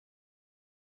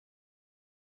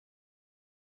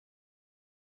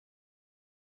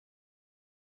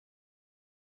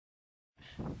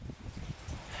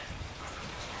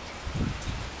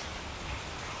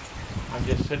I'm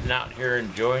just sitting out here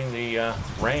enjoying the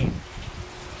rain.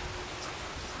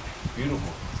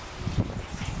 Beautiful.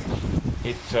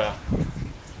 It's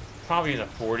probably in the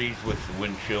 40s with the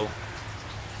wind chill.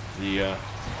 The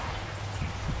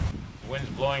wind's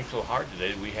blowing so hard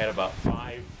today we had about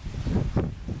 5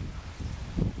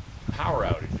 power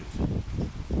outages.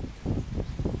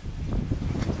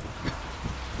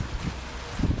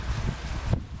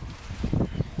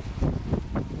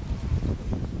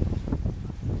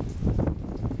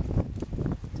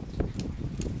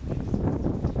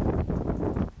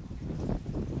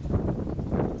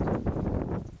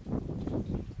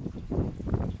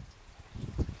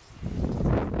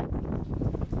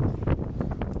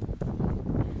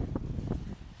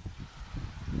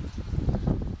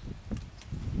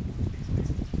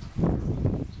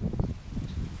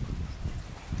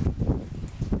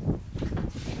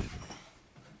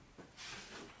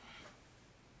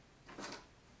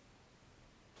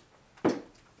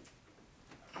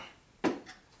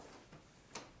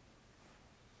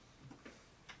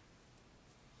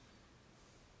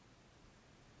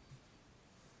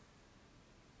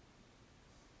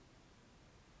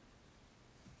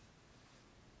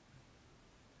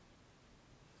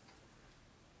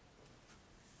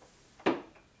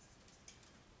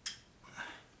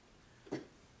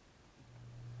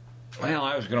 Well,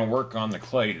 I was going to work on the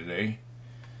clay today,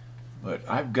 but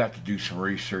I've got to do some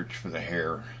research for the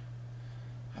hair.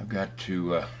 I've got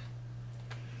to,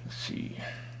 let's see,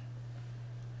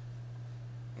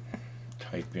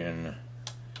 type in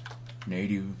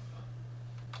Native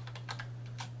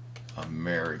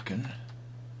American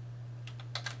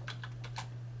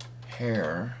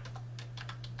hair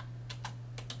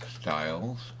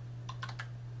styles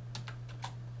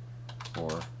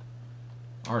for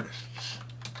artists.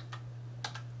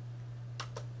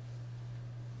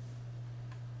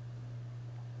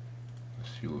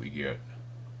 See what we get.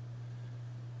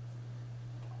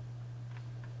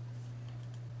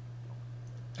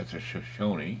 That's a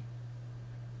Shoshone.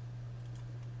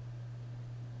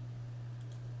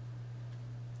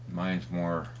 Mine's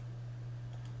more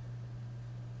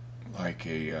like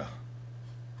a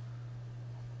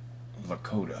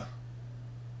Lakota.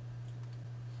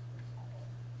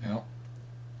 Well,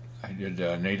 I did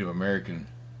Native American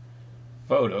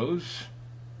photos,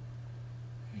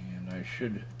 and I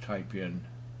should type in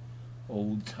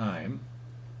old time.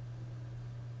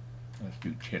 Let's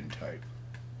do tintype.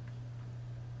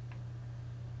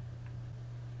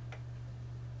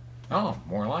 Oh,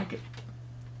 more like it.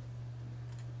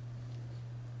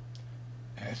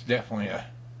 That's definitely a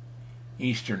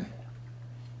Eastern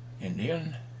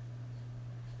Indian.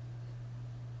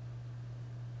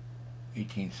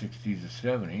 1860s to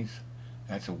 70s.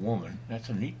 That's a woman. That's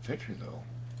a neat picture though.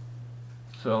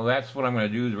 So that's what I'm going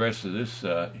to do the rest of this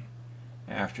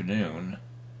afternoon,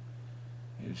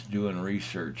 is doing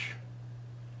research.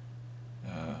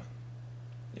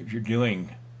 If you're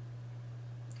doing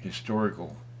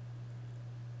historical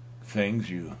things,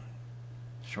 you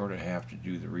sort of have to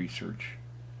do the research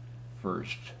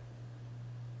first.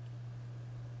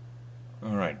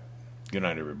 Alright, good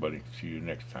night everybody, see you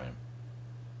next time.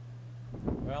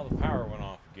 Well, the power went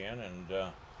off again, and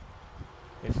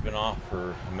it's been off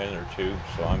for a minute or two,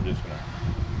 so I'm just going to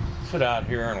sit out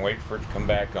here and wait for it to come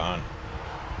back on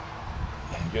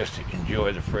and just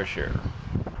enjoy the fresh air.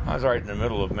 I was right in the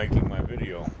middle of making my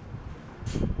video,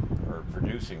 or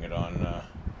producing it on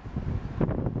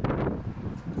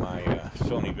my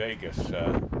Sony Vegas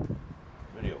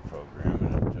video program,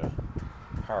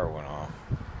 and power went off.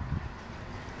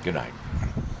 Good night.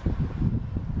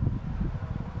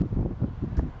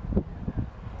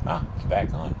 Ah, it's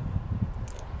back on.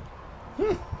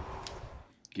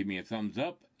 Give me a thumbs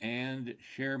up and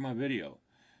share my video.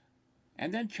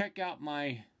 And then check out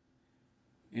my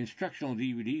instructional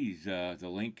DVDs, the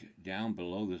link down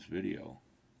below this video.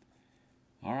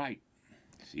 Alright,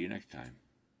 see you next time.